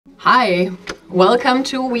Hi, welcome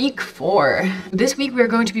to week 4. This week we're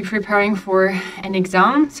going to be preparing for an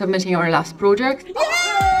exam, submitting our last project.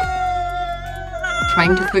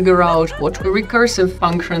 Trying to figure out what recursive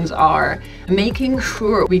functions are, making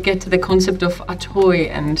sure we get to the concept of a toy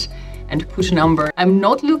and put a number. I'm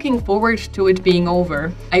not looking forward to it being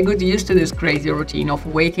over. I got used to this crazy routine of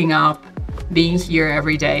waking up, being here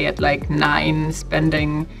every day at like 9,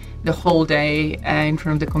 spending the whole day in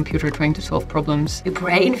front of the computer trying to solve problems. The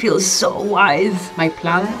brain feels so wise. My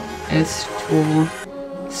plan is to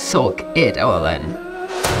soak it all in.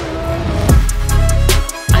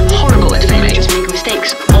 I'm horrible at failing. I just make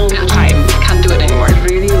mistakes all the time. Can't do it anymore.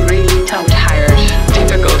 Really tired.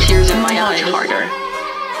 Difficult. Tears in my eyes. Harder.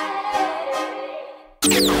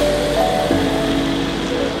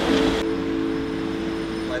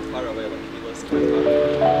 Quite far away, like he was quite far away.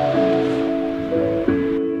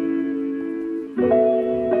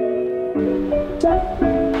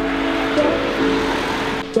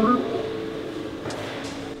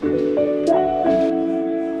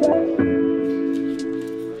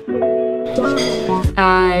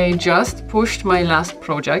 I just pushed my last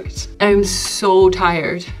project. I'm so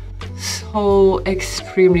tired, so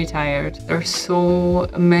extremely tired. There's so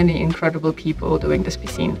many incredible people doing this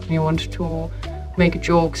piscine. You want to make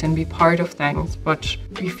jokes and be part of things, but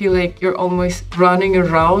you feel like you're almost running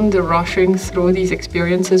around, rushing through these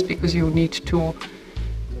experiences because you need to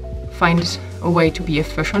find a way to be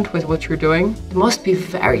efficient with what you're doing. It must be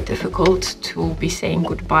very difficult to be saying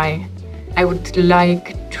goodbye. I would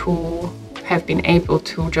like to have been able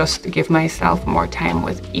to just give myself more time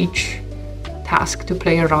with each task to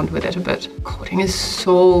play around with it a bit. Coding is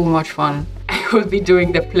so much fun. I will be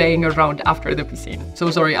doing the playing around after the piscine.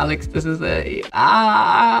 So sorry, Alex, this is this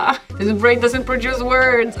brain doesn't produce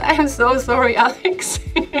words. I'm so sorry, Alex.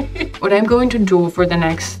 What I'm going to do for the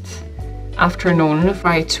next afternoon,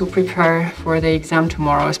 try to prepare for the exam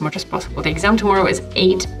tomorrow as much as possible. The exam tomorrow is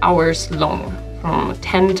 8 hours long, from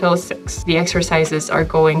 10 till 6. The exercises are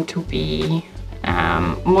going to be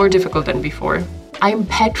more difficult than before. I'm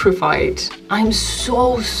petrified. I'm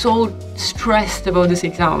so stressed about this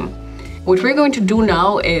exam. What we're going to do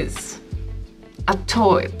now is a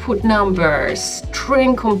toy, put numbers,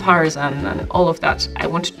 string comparison, and all of that. I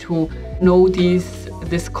want to know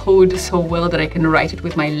this code so well that I can write it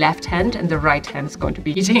with my left hand, and the right hand is going to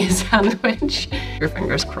be eating a sandwich. Your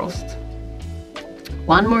fingers crossed.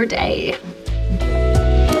 One more day.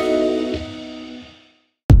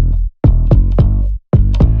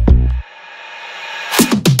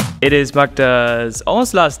 It is Magda's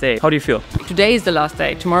almost last day. How do you feel? Today is the last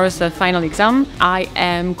day. Tomorrow is the final exam. I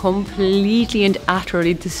am completely and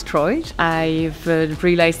utterly destroyed. I've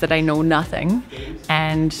realized that I know nothing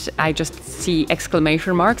and I just see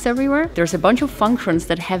exclamation marks everywhere. There's a bunch of functions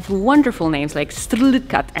that have wonderful names like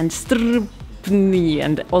strlkat and strpni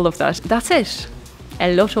and all of that. That's it.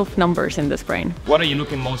 A lot of numbers in this brain. What are you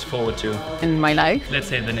looking most forward to in my life? Let's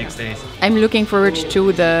say the next days. I'm looking forward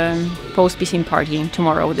to the post-piscine party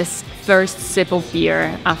tomorrow. This first sip of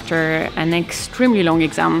beer after an extremely long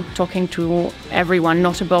exam. Talking to everyone,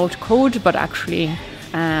 not about code, but actually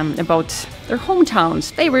about their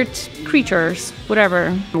hometowns, favorite creatures,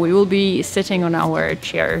 whatever. We will be sitting on our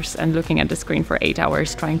chairs and looking at the screen for 8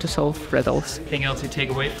 hours trying to solve riddles. Anything else you take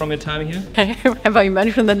away from your time here? Have I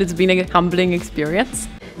mentioned that it's been a humbling experience?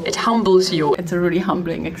 It humbles you. It's a really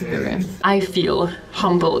humbling experience. I feel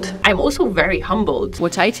humbled. I'm also very humbled.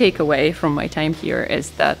 What I take away from my time here is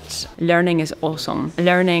that learning is awesome.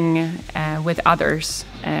 Learning with others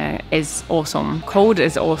is awesome. Code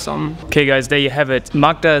is awesome. Okay guys, there you have it.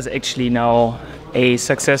 Magda is actually now a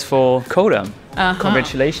successful coder.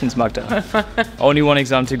 Congratulations, Magda. Only one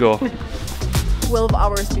exam to go. 12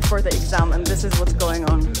 hours before the exam, and this is what's going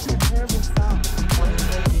on.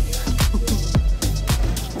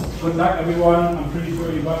 Good luck, everyone. I'm pretty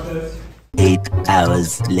sure you got this. 8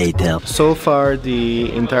 hours later. So far,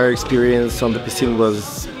 the entire experience on the piscine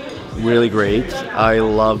was really great. I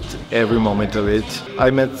loved every moment of it.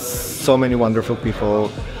 I met so many wonderful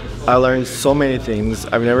people. I learned so many things.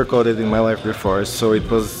 I've never coded in my life before, so it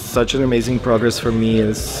was such an amazing progress for me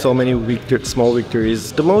and so many small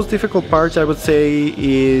victories. The most difficult part, I would say,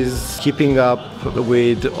 is keeping up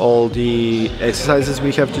with all the exercises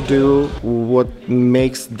we have to do. What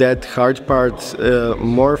makes that hard part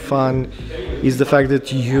more fun is the fact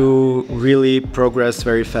that you really progress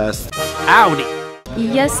very fast. Howdy!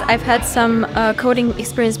 Yes, I've had some coding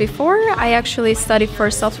experience before. I actually studied for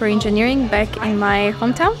software engineering back in my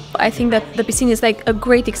hometown. I think that the piscine is like a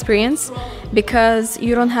great experience because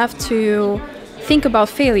you don't have to think about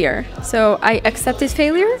failure. So I accepted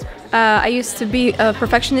failure I used to be a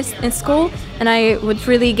perfectionist in school, and I would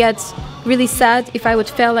really get really sad if I would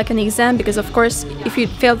fail like an exam, because of course if you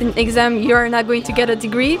failed an exam you're not going to get a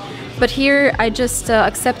degree. But here I just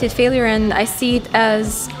accepted failure, and I see it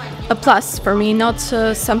as a plus for me, not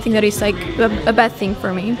something that is like a bad thing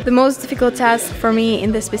for me. The most difficult task for me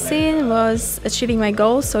in this piscine was achieving my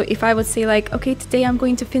goal. So if I would say like, okay, today I'm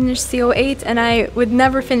going to finish CO8, and I would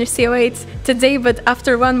never finish CO8 today, but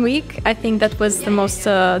after 1 week, I think that was the most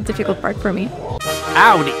difficult part for me.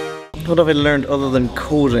 Howdy! What have I learned other than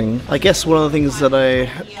coding? I guess one of the things that I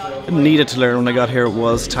needed to learn when I got here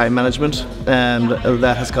was time management, and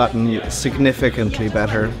that has gotten significantly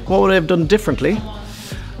better. What would I have done differently?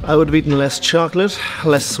 I would have eaten less chocolate,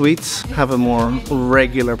 less sweets, have a more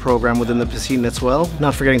regular program within the piscine as well.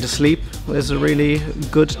 Not forgetting to sleep is a really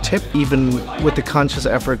good tip, even with the conscious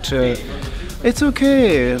effort to, it's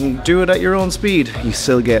okay, and do it at your own speed. You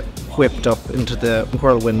still get whipped up into the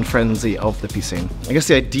whirlwind frenzy of the piscine. I guess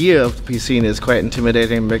the idea of the piscine is quite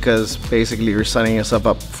intimidating, because basically you're signing yourself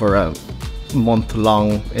up for a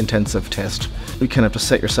month-long intensive test. You kind of have to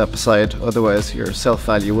set yourself aside, otherwise your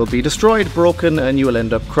self-value will be destroyed, broken, and you will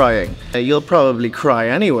end up crying. You'll probably cry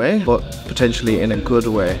anyway, but potentially in a good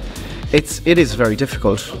way. It is very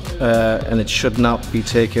difficult, and it should not be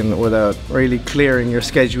taken without really clearing your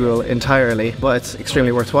schedule entirely, but it's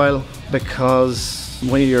extremely worthwhile, because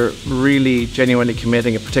when you're really genuinely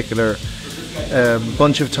committing a particular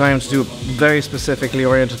bunch of time to do a very specifically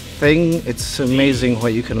oriented thing, it's amazing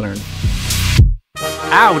what you can learn.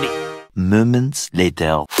 Howdy! Moments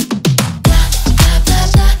later.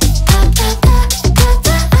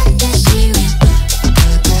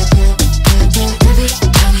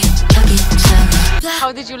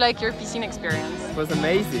 How did you like your piscine experience? It was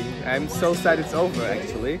amazing. I'm so sad it's over,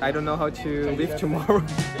 actually. I don't know how to live tomorrow.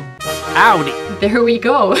 Howdy! There we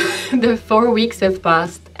go. The 4 weeks have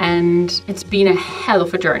passed, and it's been a hell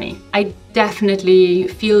of a journey. I definitely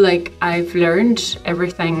feel like I've learned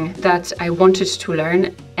everything that I wanted to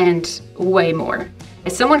learn, and way more.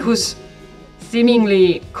 As someone who's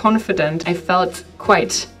seemingly confident, I felt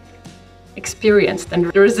quite experienced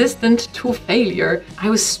and resistant to failure. I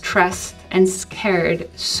was stressed and scared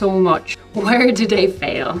so much. Where did I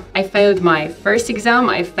fail? I failed my first exam,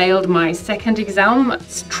 I failed my second exam,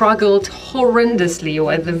 struggled horrendously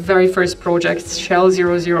with the very first project, Shell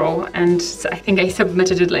 00, and I think I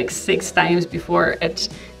submitted it like 6 times before it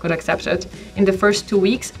got accepted. In the first 2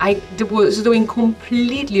 weeks, I was doing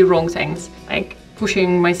completely wrong things, like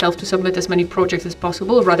pushing myself to submit as many projects as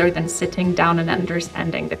possible rather than sitting down and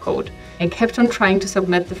understanding the code. I kept on trying to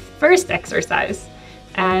submit the first exercise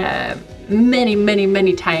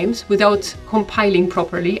many times without compiling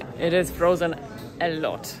properly. It is frozen a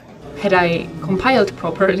lot. Had I compiled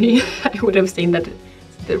properly, I would have seen that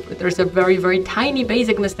there's a very tiny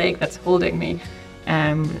basic mistake that's holding me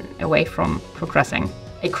away from progressing.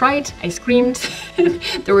 I cried, I screamed.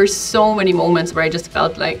 There were so many moments where I just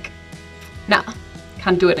felt like, nah,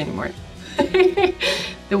 can't do it anymore.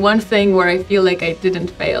 The one thing where I feel like I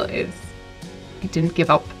didn't fail is I didn't give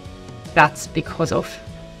up. That's because of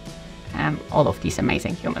all of these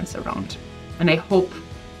amazing humans around. And I hope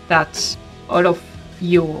that all of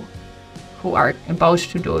you who are about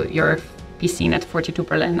to do your piscine at 42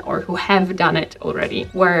 Berlin, or who have done it already,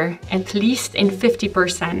 were at least in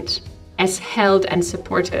 50% as held and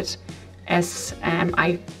supported as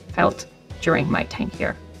I felt during my time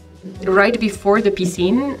here. Right before the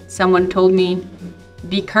piscine, someone told me,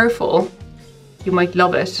 be careful, you might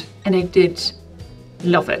love it. And I did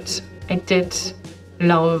love it. I did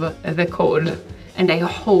love the code, and I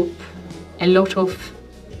hope a lot of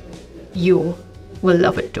you will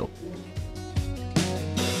love it too.